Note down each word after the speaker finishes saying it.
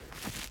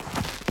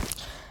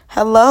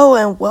Hello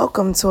and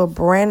welcome to a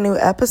brand new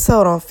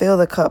episode on Fill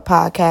the Cup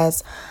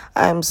podcast.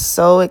 I'm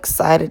so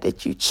excited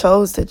that you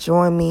chose to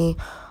join me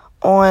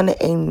on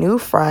a new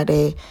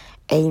Friday,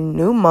 a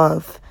new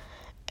month,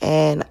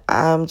 and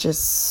I'm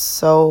just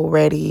so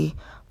ready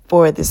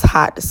for this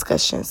hot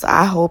discussion. So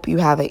I hope you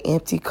have an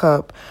empty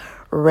cup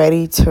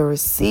ready to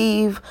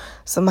receive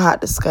some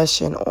hot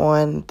discussion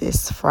on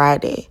this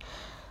Friday.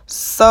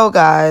 So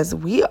guys,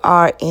 we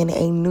are in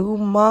a new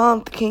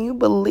month. Can you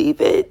believe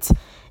it?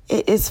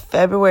 It is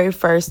February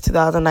 1st,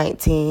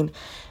 2019,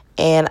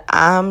 and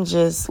I'm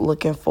just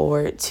looking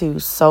forward to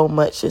so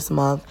much this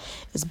month.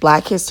 It's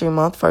Black History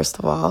Month, first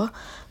of all,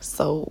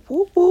 so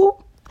whoop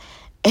whoop.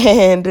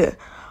 And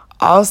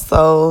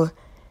also,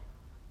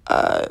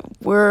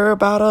 we're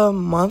about a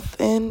month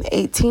and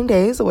 18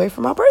 days away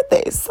from my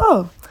birthday,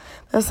 so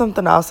that's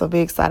something to also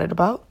be excited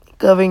about.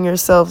 Govern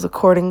yourselves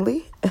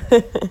accordingly.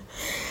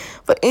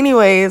 But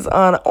anyways,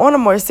 on a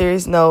more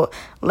serious note,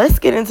 let's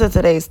get into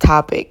today's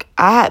topic.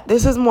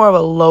 This is more of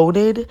a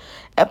loaded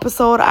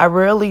episode. I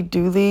rarely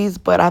do these,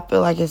 but I feel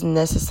like it's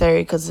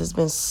necessary because there's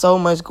been so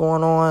much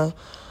going on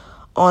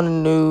the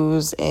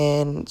news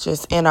and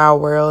just in our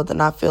world,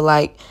 and I feel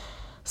like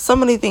so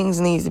many things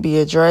need to be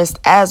addressed,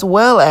 as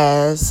well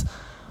as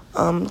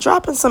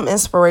dropping some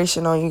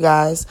inspiration on you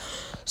guys.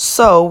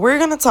 So we're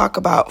gonna talk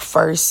about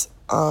first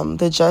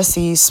the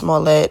Jussie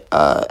Smollett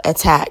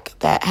attack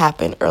that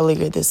happened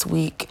earlier this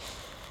week,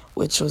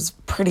 which was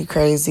pretty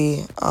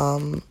crazy.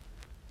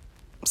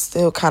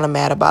 Still kind of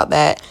mad about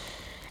that,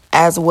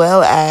 as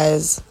well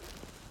as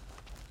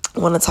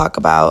want to talk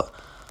about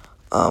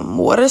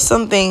what are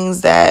some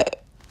things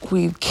that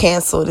we've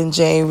canceled in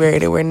January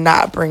that we're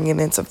not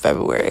bringing into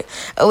February.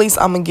 At least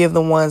I'm going to give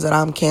the ones that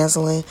I'm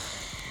canceling.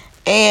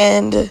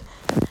 And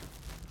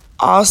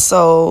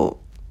also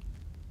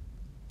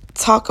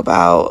talk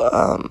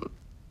about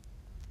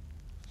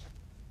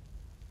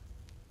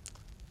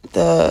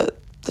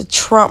the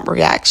Trump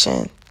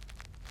reaction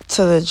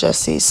to the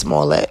Jussie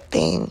Smollett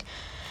thing,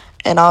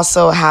 and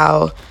also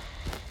how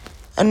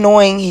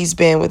annoying he's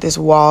been with this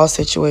wall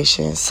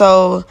situation.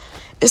 So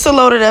it's a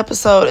loaded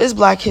episode. It's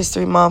Black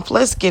History Month.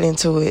 Let's get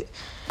into it.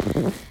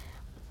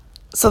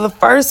 So the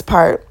first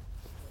part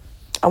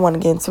I want to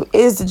get into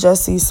is the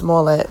Jussie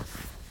Smollett.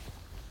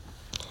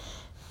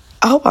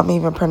 I hope I'm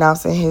even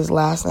pronouncing his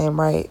last name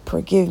right.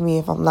 Forgive me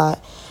if I'm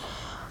not.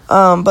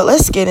 But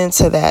let's get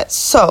into that.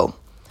 So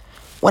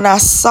when I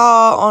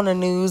saw on the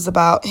news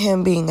about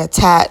him being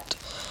attacked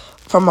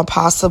from a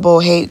possible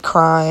hate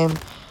crime,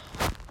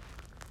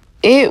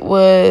 it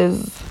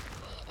was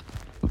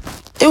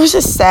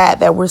just sad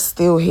that we're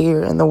still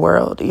here in the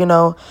world, you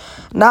know.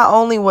 Not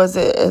only was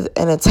it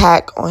an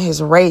attack on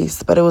his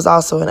race, but it was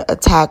also an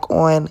attack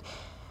on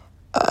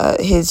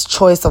his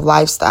choice of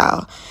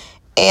lifestyle.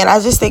 And I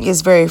just think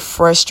it's very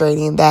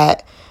frustrating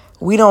that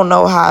we don't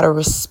know how to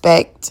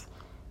respect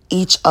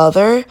each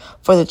other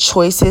for the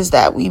choices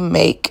that we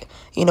make,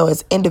 you know,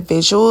 as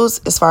individuals,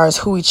 as far as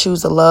who we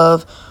choose to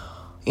love,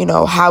 you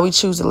know, how we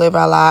choose to live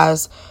our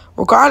lives,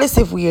 regardless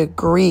if we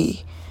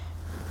agree.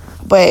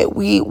 But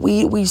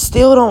we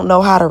still don't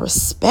know how to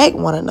respect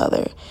one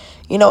another,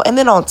 you know. And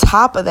then on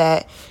top of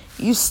that,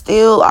 you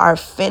still are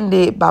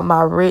offended by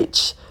my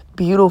rich,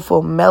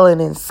 beautiful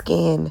melanin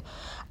skin.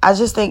 I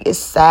just think it's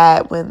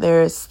sad when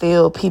there's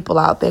still people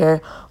out there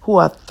who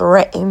are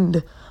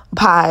threatened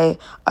by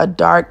a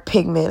dark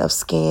pigment of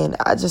skin.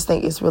 I just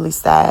think it's really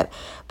sad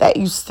that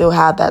you still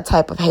have that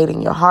type of hate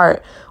in your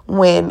heart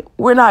when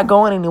we're not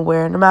going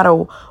anywhere. No matter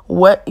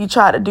what you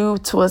try to do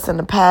to us in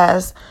the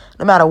past,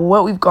 no matter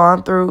what we've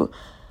gone through,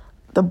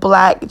 the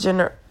black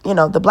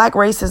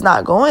race is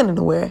not going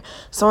anywhere.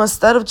 So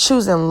instead of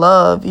choosing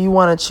love, you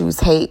want to choose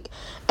hate.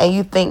 And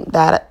you think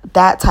that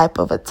that type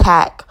of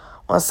attack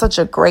on such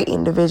a great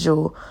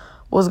individual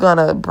was going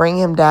to bring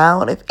him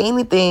down. If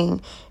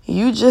anything,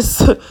 you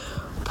just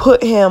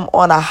put him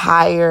on a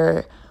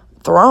higher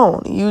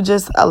throne. You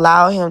just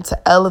allow him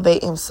to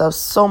elevate himself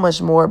so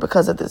much more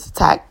because of this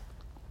attack.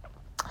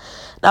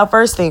 Now,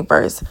 first thing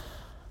first,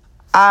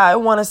 I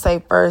want to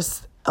say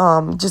first,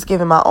 just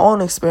giving my own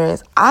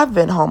experience, I've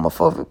been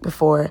homophobic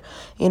before.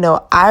 You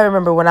know, I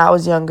remember when I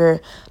was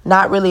younger,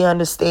 not really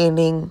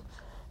understanding,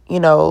 you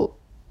know,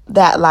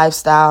 that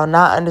lifestyle,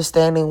 not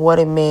understanding what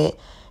it meant,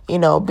 you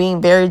know,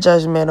 being very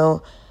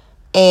judgmental.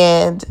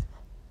 And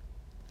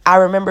I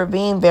remember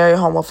being very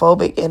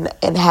homophobic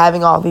and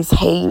having all these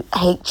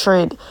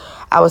hatred,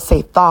 I would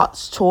say,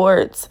 thoughts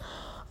towards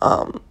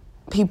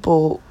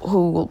people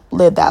who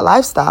live that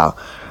lifestyle.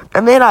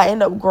 And then I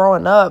end up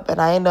growing up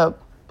and I end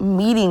up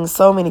meeting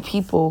so many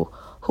people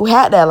who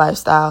had that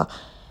lifestyle.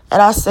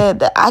 And I said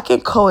that I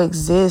can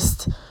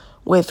coexist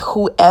with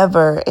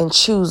whoever and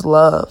choose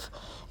love.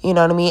 You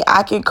know what I mean?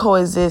 I can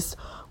coexist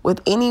with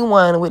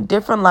anyone with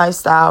different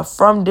lifestyle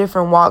from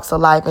different walks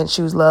of life and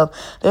choose love.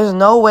 There's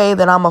no way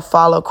that I'm going to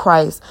follow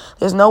Christ.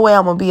 There's no way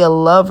I'm going to be a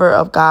lover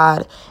of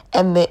God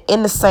and then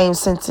in the same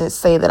sentence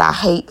say that I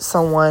hate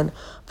someone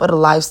for the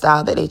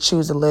lifestyle that they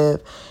choose to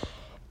live.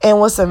 And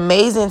what's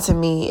amazing to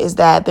me is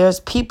that there's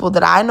people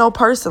that I know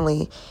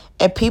personally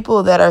and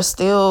people that are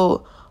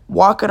still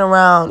walking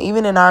around,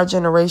 even in our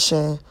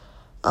generation,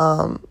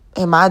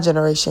 in my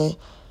generation,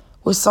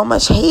 with so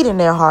much hate in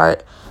their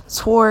heart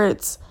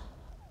towards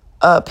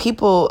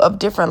people of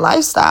different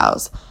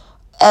lifestyles,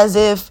 as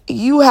if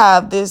you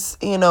have this,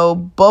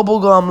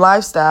 bubblegum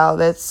lifestyle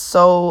that's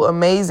so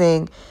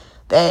amazing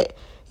that,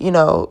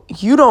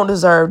 you don't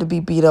deserve to be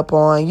beat up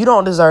on. You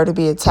don't deserve to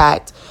be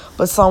attacked.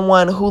 But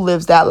someone who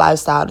lives that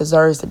lifestyle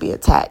deserves to be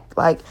attacked.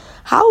 Like,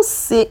 how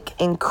sick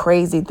and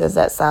crazy does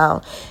that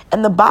sound?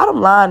 And the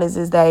bottom line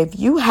is that if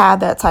you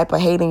have that type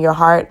of hate in your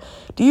heart,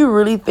 do you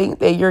really think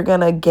that you're going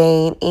to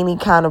gain any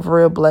kind of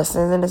real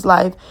blessings in this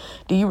life?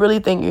 Do you really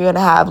think you're going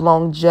to have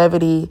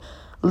longevity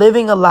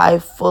living a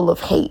life full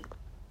of hate?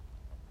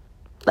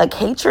 Like,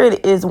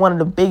 hatred is one of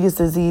the biggest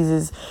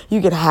diseases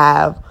you could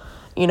have,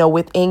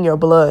 within your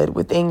blood,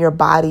 within your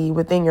body,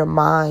 within your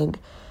mind,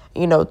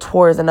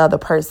 towards another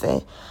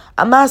person.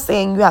 I'm not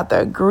saying you have to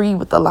agree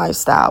with the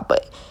lifestyle,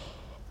 but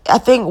I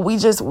think we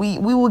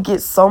will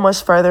get so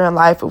much further in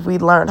life if we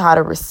learn how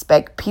to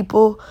respect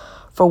people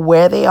for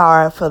where they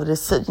are, for the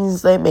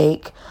decisions they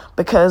make,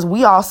 because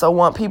we also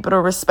want people to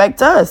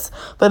respect us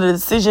for the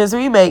decisions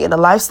we make and the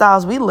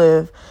lifestyles we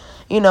live.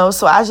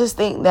 So I just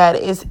think that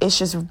it's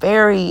just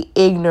very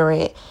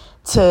ignorant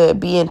to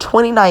be in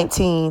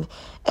 2019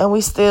 and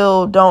we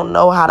still don't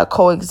know how to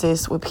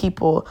coexist with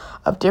people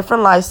of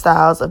different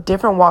lifestyles, of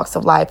different walks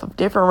of life, of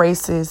different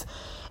races,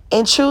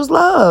 and choose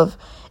love.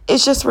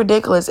 It's just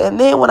ridiculous. And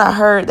then when I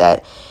heard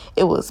that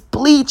it was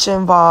bleach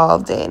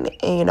involved and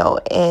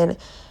what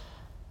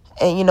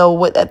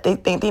that they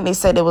think they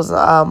said it was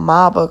a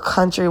mob of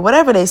country,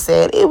 whatever they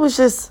said, it was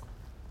just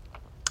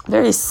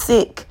very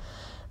sick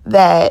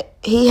that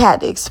he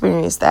had to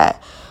experience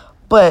that.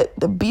 But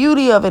the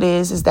beauty of it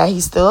is that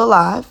he's still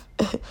alive,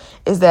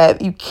 is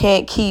that you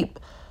can't keep,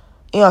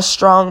 a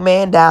strong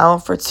man down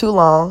for too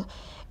long.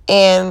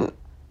 And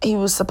he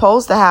was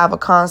supposed to have a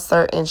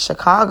concert in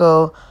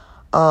Chicago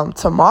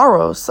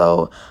tomorrow.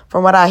 So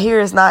from what I hear,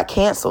 it's not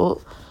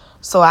canceled.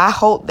 So I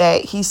hope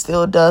that he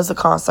still does a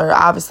concert,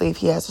 obviously, if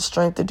he has the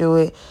strength to do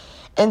it,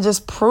 and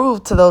just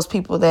prove to those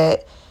people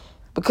that,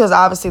 because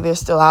obviously they're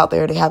still out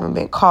there, they haven't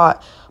been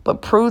caught,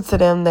 but prove to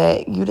them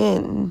that you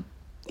didn't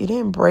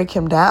break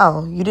him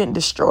down. You didn't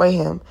destroy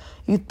him.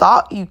 You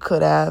thought you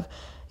could have.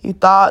 You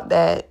thought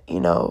that,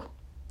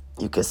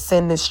 you could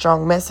send this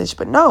strong message,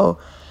 but no.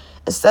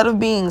 Instead of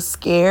being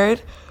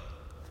scared,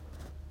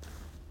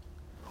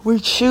 we're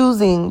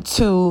choosing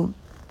to,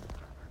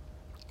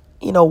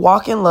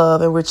 walk in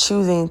love, and we're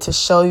choosing to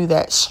show you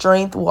that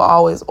strength will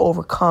always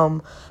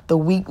overcome the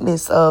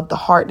weakness of the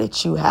heart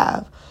that you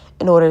have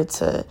in order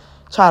to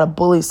try to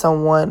bully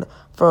someone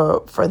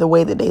for the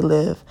way that they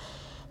live.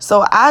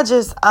 So I'm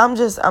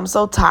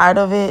so tired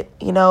of it,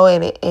 and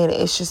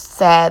it's just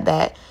sad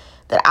that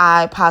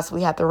I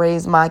possibly have to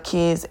raise my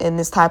kids in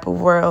this type of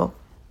world.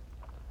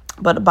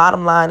 But the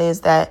bottom line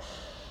is that,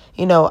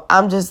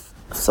 I'm just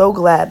so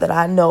glad that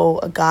I know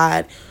a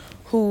God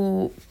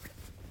who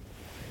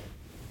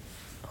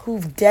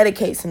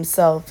dedicates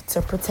himself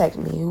to protect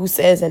me, who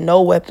says that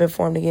no weapon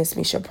formed against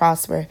me shall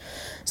prosper.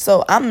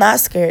 So I'm not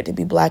scared to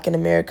be black in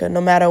America,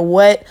 no matter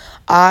what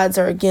odds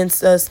are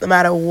against us, no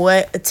matter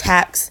what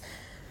attacks,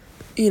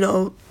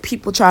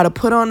 people try to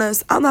put on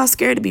us. I'm not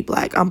scared to be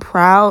black. I'm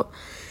proud.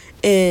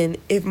 And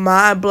if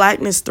my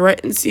blackness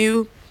threatens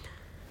you,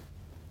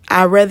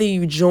 I'd rather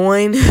you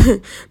join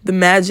the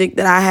magic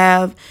that I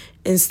have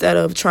instead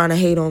of trying to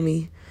hate on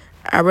me.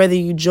 I'd rather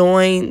you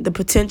join the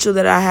potential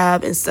that I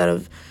have instead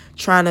of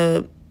trying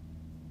to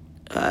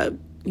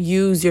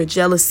use your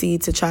jealousy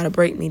to try to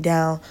break me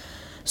down.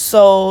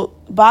 So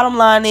bottom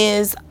line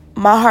is,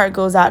 my heart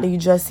goes out to you,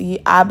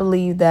 Jussie. I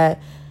believe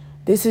that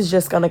this is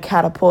just going to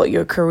catapult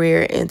your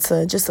career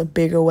into just a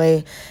bigger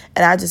way.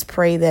 And I just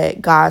pray that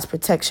God's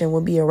protection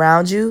will be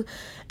around you.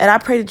 And I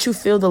pray that you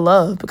feel the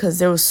love, because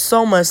there was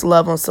so much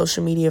love on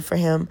social media for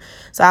him.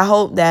 So I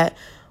hope that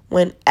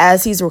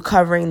as he's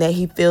recovering, that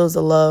he feels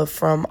the love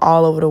from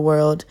all over the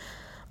world.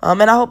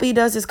 And I hope he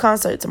does his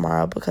concert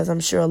tomorrow, because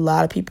I'm sure a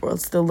lot of people are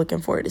still looking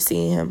forward to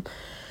seeing him.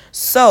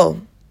 So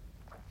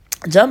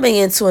jumping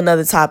into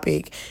another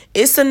topic,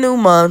 it's a new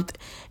month,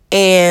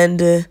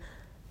 and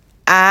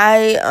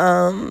I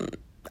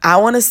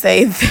want to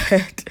say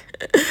that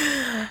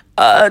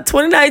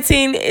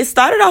 2019, it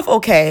started off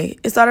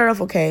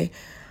okay.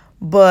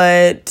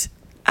 But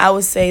I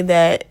would say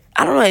that,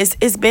 I don't know,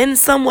 it's been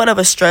somewhat of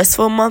a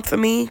stressful month for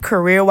me,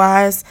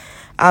 career-wise.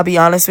 I'll be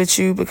honest with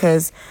you,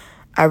 because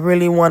I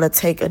really want to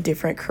take a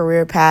different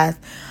career path.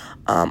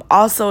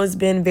 Also, it's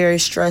been very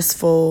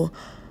stressful,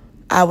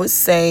 I would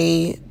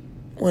say,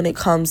 when it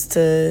comes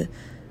to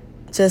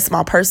just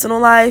my personal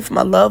life,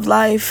 my love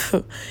life,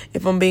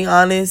 if I'm being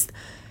honest.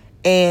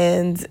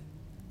 And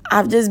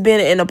I've just been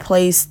in a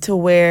place to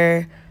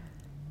where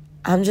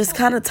I'm just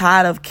kind of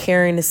tired of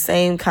carrying the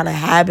same kind of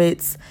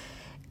habits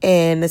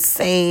and the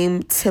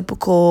same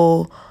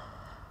typical,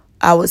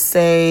 I would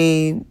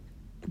say,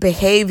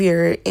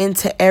 behavior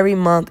into every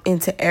month,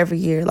 into every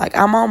year. Like,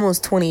 I'm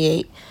almost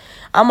 28.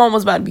 I'm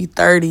almost about to be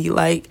 30.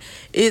 Like,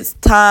 it's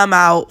time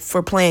out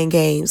for playing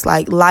games.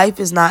 Like, life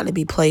is not to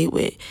be played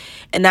with.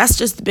 And that's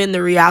just been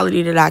the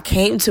reality that I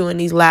came to in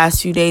these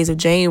last few days of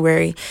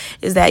January,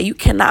 is that you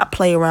cannot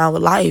play around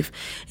with life,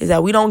 is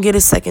that we don't get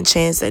a second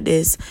chance at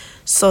this.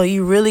 So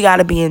you really got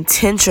to be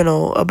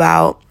intentional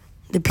about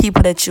the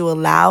people that you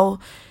allow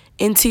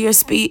into your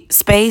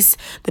space,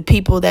 the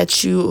people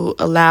that you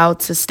allow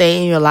to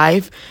stay in your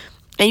life.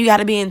 And you got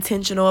to be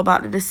intentional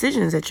about the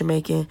decisions that you're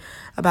making,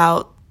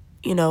 about,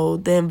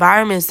 the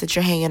environments that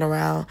you're hanging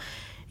around,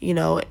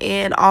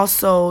 and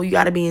also you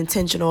got to be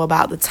intentional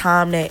about the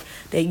time that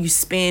you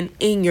spend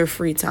in your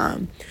free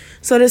time.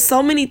 So there's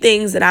so many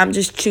things that I'm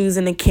just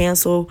choosing to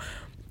cancel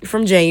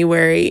from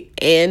January,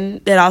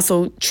 and that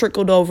also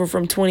trickled over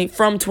from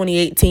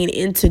 2018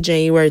 into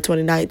January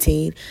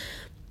 2019.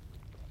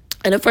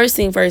 And the first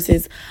thing first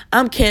is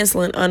I'm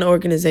canceling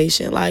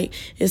unorganization. Like,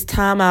 it's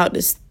time out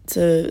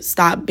to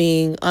stop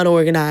being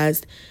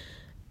unorganized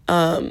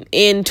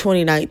in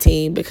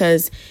 2019,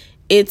 because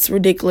it's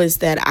ridiculous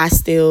that I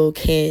still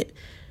can't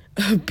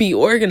be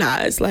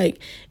organized. Like,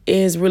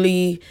 it has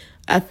really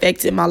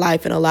affected my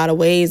life in a lot of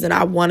ways, and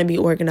I want to be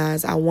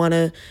organized. I want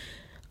to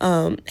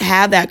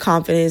have that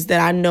confidence that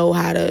I know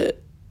how to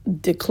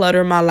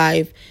declutter my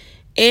life,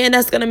 and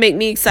that's going to make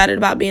me excited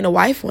about being a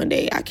wife one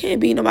day. I can't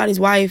be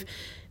nobody's wife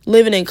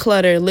living in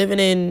clutter, living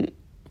in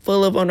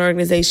full of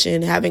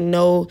unorganization, having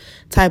no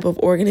type of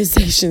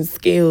organization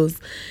skills.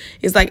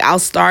 It's like I'll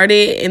start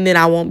it and then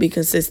I won't be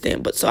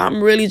consistent. But so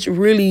I'm really,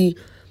 really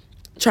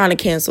trying to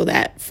cancel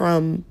that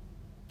from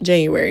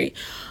January.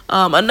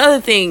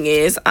 Another thing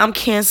is I'm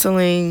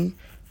canceling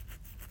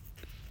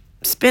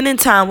spending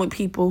time with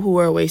people who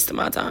are wasting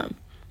my time.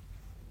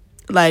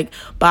 Like,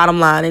 bottom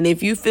line. And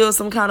if you feel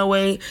some kind of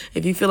way,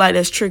 if you feel like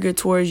that's triggered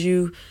towards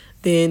you,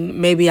 then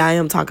maybe I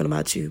am talking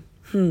about you.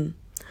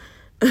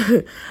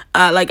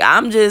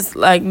 I'm just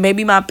like,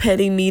 maybe my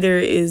petty meter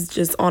is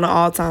just on an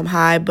all-time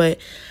high, but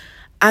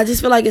I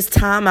just feel like it's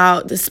time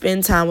out to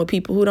spend time with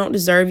people who don't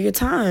deserve your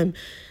time.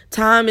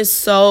 Time is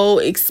so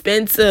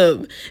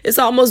expensive. It's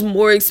almost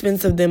more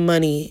expensive than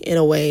money in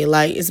a way.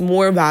 Like, it's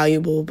more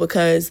valuable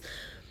because,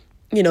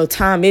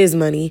 time is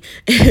money.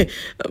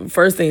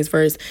 First things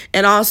first.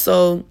 And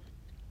also,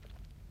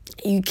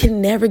 you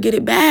can never get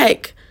it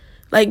back.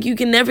 Like, you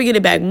can never get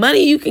it back.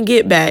 Money you can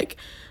get back.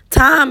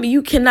 Time,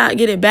 you cannot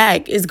get it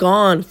back. It's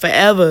gone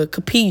forever.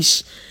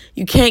 Capiche?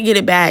 You can't get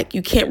it back.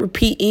 You can't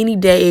repeat any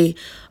day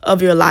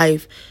of your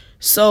life.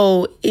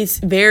 So it's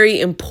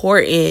very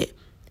important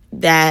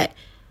that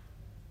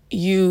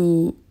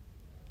you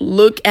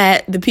look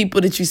at the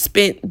people that you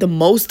spent the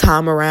most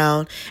time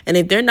around. And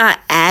if they're not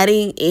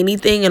adding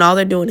anything and all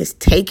they're doing is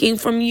taking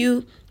from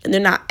you, and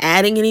they're not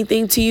adding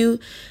anything to you,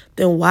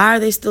 then why are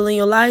they still in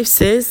your life,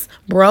 sis,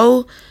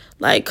 bro?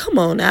 Like, come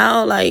on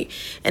now. Like,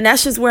 and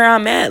that's just where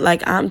I'm at.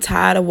 Like, I'm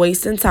tired of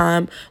wasting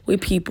time with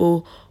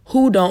people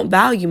who don't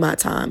value my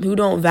time, who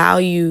don't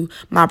value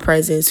my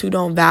presence, who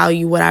don't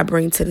value what I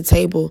bring to the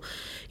table,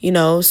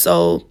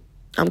 So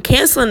I'm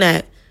canceling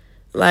that.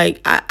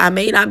 Like, I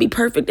may not be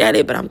perfect at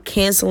it, but I'm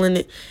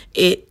canceling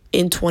it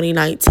in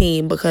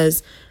 2019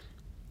 because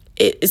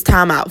it's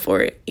time out for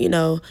it,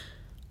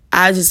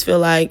 I just feel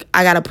like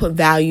I got to put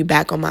value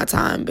back on my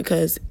time,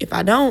 because if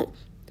I don't,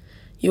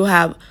 you'll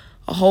have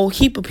a whole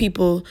heap of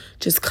people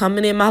just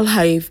coming in my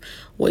life,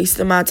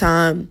 wasting my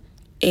time,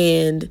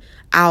 and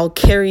I'll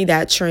carry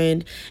that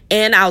trend,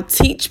 and I'll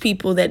teach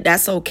people that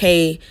that's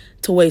okay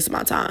to waste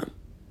my time.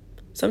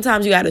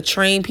 Sometimes you got to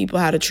train people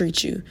how to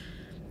treat you.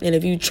 And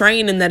if you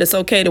train them that it's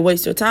okay to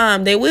waste your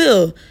time, they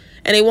will,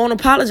 and they won't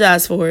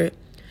apologize for it.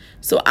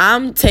 So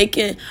I'm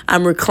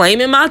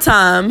reclaiming my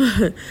time,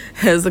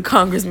 as the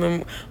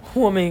congressman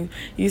woman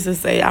used to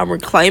say, I'm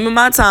reclaiming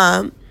my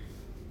time,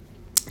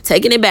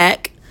 taking it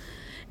back,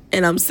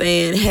 and I'm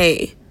saying,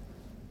 hey,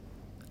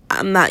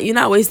 you're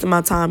not wasting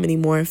my time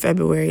anymore in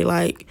February.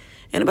 Like,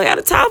 anybody got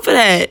a time for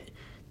that?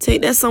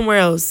 Take that somewhere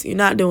else. You're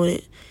not doing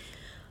it.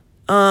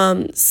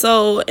 And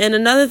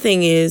another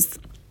thing is,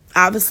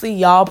 obviously,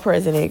 y'all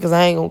president, because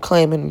I ain't gonna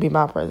claim him to be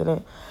my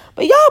president,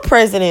 but y'all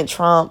President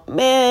Trump,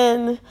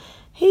 man,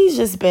 he's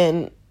just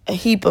been a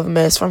heap of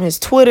mess, from his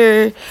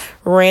Twitter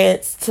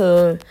rants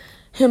to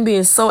him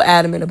being so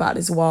adamant about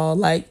his wall.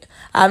 Like,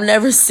 I've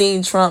never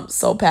seen Trump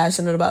so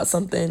passionate about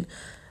something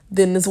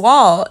than this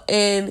wall.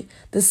 And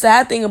the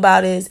sad thing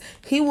about it is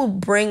he will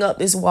bring up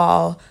this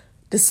wall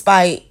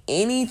despite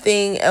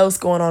anything else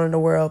going on in the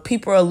world.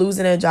 People are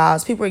losing their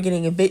jobs. People are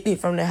getting evicted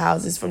from their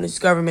houses from this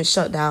government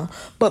shutdown.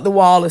 But the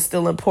wall is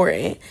still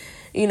important.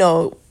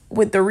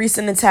 With the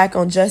recent attack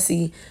on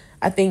Jussie,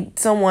 I think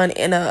someone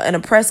in a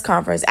press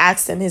conference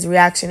asked him his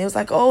reaction. It was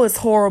like, oh, it's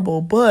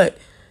horrible. But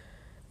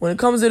when it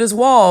comes to this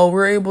wall,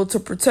 we're able to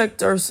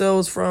protect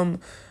ourselves from,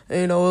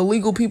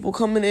 illegal people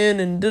coming in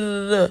and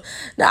da-da-da-da.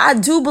 Now, I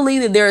do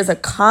believe that there is a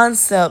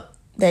concept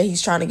that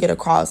he's trying to get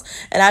across.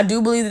 And I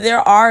do believe that there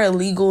are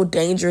illegal,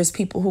 dangerous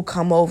people who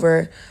come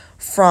over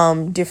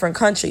from different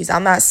countries.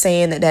 I'm not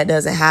saying that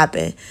doesn't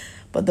happen.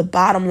 But the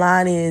bottom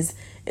line is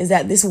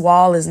that this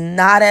wall is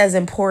not as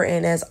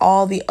important as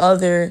all the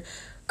other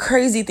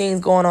crazy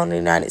things going on in the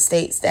United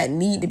States that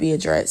need to be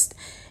addressed.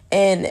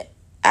 And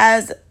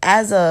as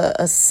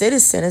a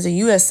citizen, as a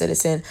US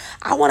citizen,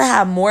 I want to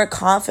have more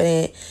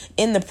confidence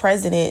in the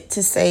president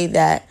to say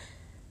that,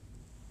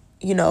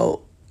 you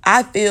know,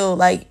 I feel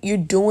like you're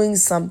doing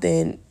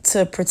something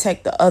to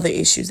protect the other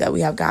issues that we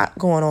have got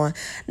going on,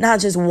 not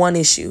just one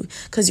issue,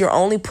 because you're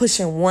only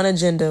pushing one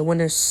agenda when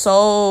there's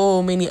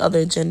so many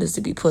other agendas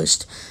to be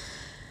pushed.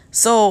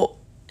 So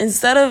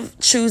instead of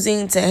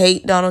choosing to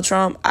hate Donald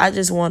Trump, I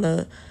just want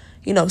to,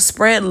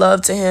 spread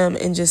love to him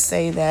and just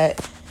say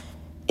that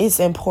it's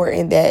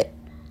important that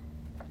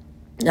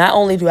not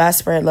only do I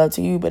spread love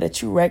to you, but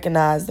that you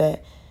recognize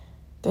that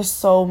there's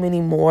so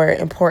many more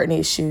important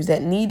issues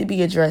that need to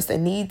be addressed, that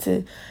need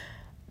to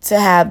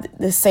have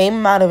the same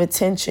amount of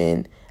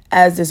attention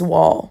as this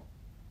wall,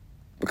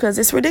 because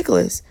it's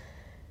ridiculous.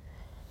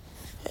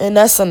 And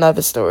that's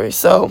another story.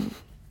 So,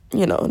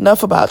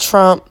 enough about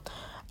Trump.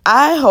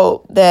 I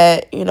hope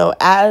that,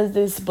 as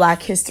this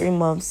Black History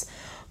Month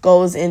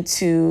goes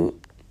into,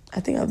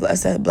 I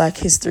said Black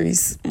History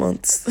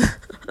Months.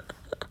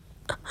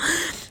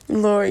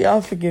 Lord,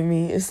 y'all forgive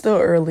me. It's still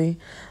early.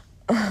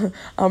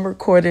 I'm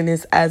recording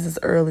this as it's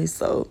early,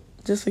 so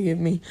just forgive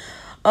me.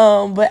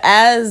 But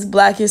as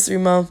Black History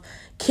Month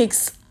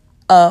kicks,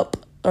 what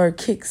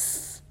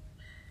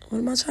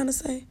am I trying to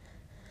say?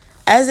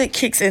 As it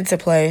kicks into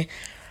play,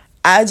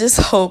 I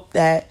just hope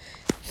that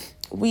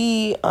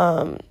we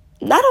not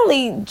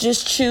only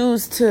just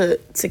choose to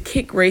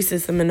kick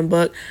racism in the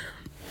butt,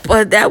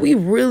 but that we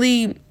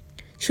really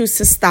choose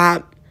to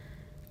stop,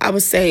 I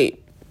would say,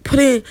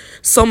 putting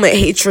so much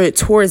hatred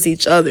towards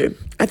each other.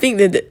 I think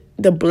that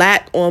the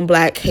black on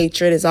black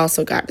hatred has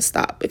also got to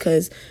stop,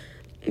 because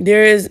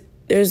there is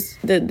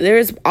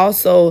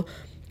also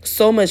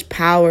so much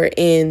power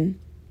in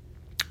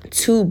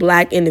two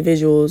black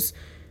individuals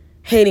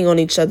hating on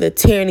each other,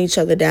 tearing each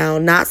other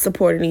down, not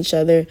supporting each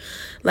other.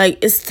 Like,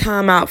 it's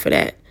time out for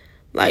that.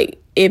 Like,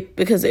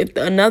 because if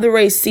another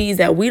race sees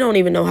that we don't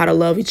even know how to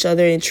love each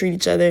other and treat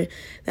each other,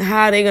 then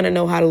how are they going to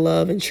know how to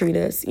love and treat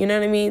us? You know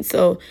what I mean?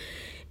 So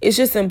it's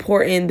just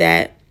important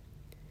that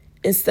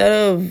instead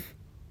of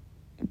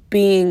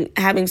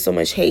having so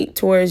much hate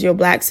towards your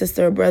black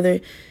sister or brother,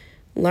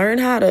 learn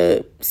how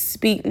to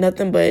speak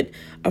nothing but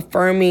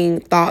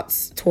affirming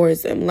thoughts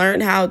towards them.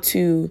 Learn how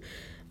to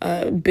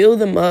build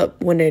them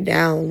up when they're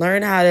down.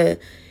 Learn how to,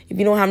 if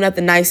you don't have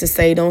nothing nice to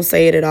say, don't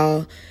say it at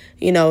all.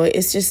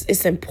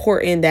 It's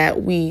important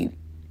that we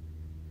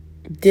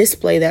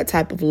display that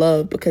type of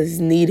love, because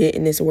it's needed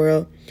in this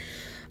world.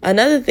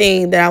 Another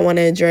thing that I want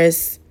to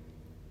address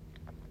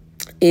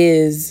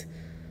is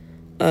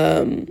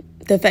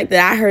the fact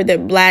that I heard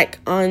that black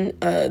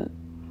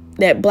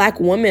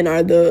women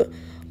are the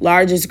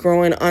largest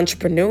growing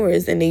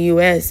entrepreneurs in the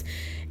U.S.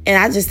 And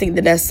I just think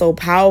that that's so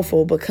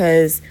powerful,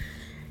 because,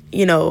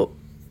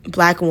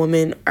 black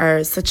women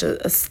are such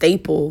a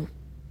staple,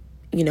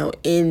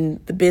 in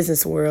the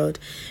business world.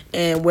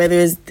 And whether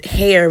it's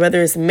hair,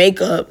 whether it's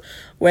makeup,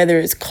 whether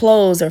it's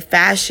clothes or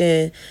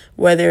fashion,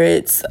 whether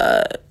it's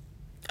a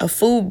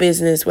food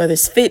business, whether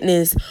it's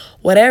fitness,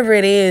 whatever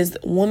it is,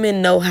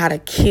 women know how to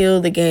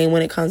kill the game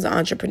when it comes to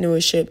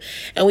entrepreneurship.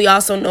 And we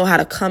also know how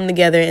to come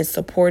together and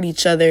support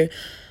each other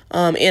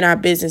in our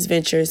business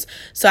ventures.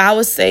 So I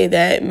would say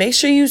that make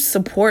sure you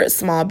support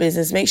small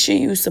business. Make sure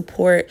you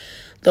support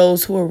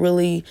those who are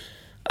really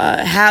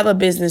have a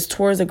business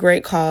towards a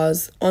great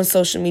cause on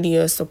social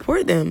media.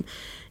 Support them.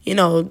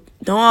 Don't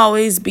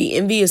always be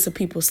envious of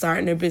people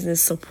starting their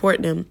business.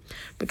 Support them,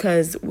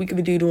 because we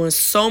could be doing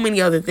so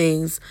many other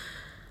things.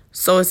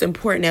 So it's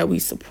important that we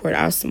support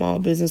our small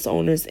business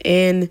owners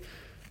and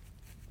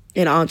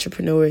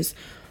entrepreneurs.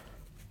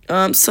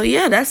 So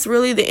yeah, that's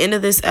really the end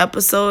of this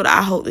episode.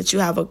 I hope that you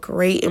have a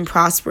great and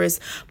prosperous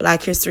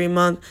Black History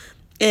Month.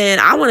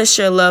 And I want to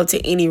share love to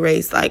any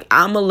race. Like,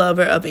 I'm a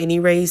lover of any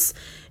race.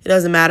 It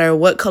doesn't matter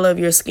what color of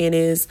your skin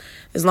is.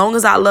 As long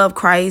as I love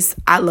Christ,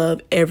 I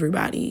love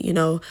everybody.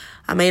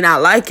 I may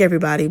not like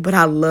everybody, but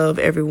I love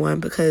everyone,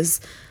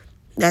 because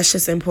that's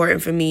just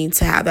important for me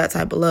to have that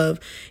type of love.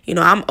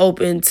 I'm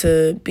open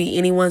to be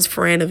anyone's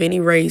friend of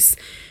any race.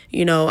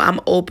 I'm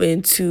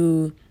open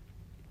to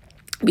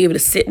be able to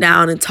sit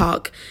down and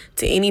talk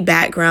to any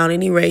background,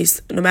 any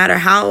race, no matter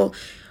how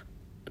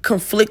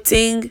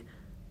conflicting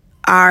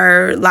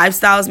our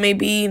lifestyles may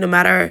be, no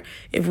matter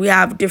if we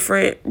have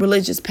different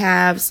religious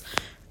paths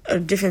or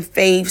different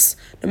faiths,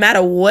 no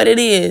matter what it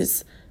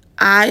is,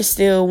 I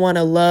still want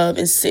to love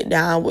and sit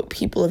down with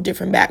people of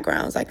different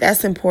backgrounds. Like,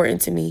 that's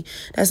important to me.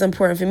 That's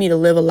important for me to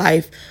live a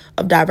life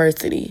of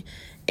diversity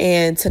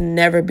and to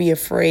never be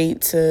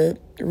afraid to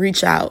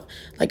reach out.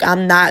 Like,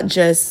 I'm not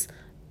just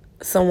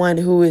someone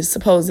who is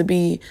supposed to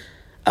be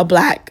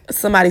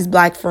somebody's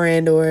black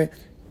friend or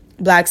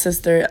black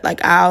sister.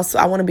 Like, I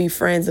want to be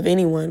friends of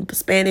anyone,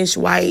 Spanish,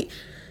 white,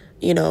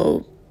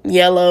 yellow,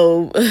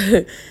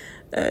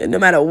 no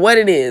matter what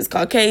it is,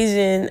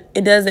 Caucasian,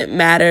 it doesn't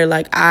matter.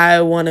 Like,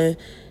 I want to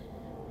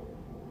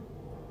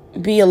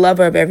be a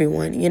lover of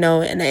everyone,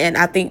 and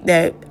I think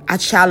that I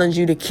challenge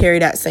you to carry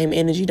that same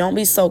energy. Don't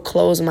be so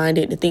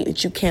closed-minded to think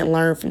that you can't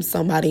learn from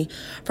somebody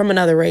from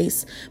another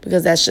race,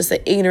 because that's just an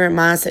ignorant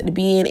mindset to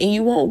be in, and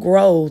you won't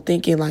grow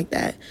thinking like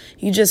that.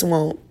 You just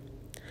won't.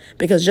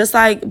 Because just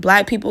like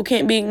black people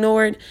can't be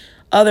ignored,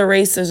 other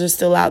races are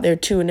still out there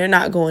too, and they're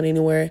not going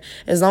anywhere.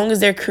 As long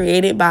as they're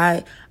created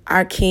by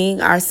our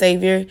King, our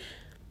Savior,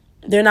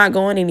 they're not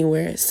going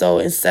anywhere. So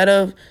instead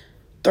of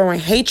throwing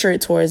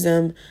hatred towards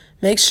them,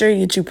 make sure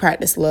that you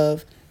practice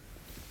love.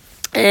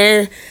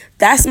 And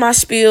that's my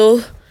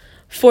spiel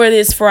for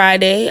this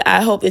Friday.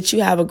 I hope that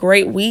you have a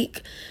great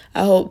week.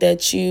 I hope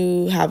that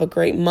you have a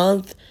great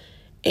month.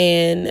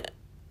 And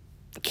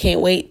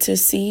can't wait to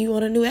see you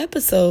on a new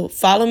episode.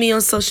 Follow me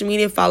on social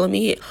media. Follow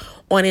me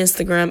on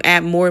Instagram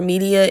at Moore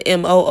Media,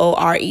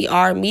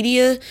 MOORER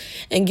Media.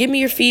 And give me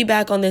your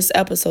feedback on this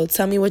episode.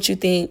 Tell me what you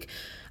think.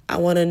 I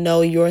want to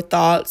know your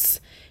thoughts.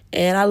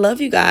 And I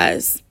love you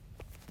guys.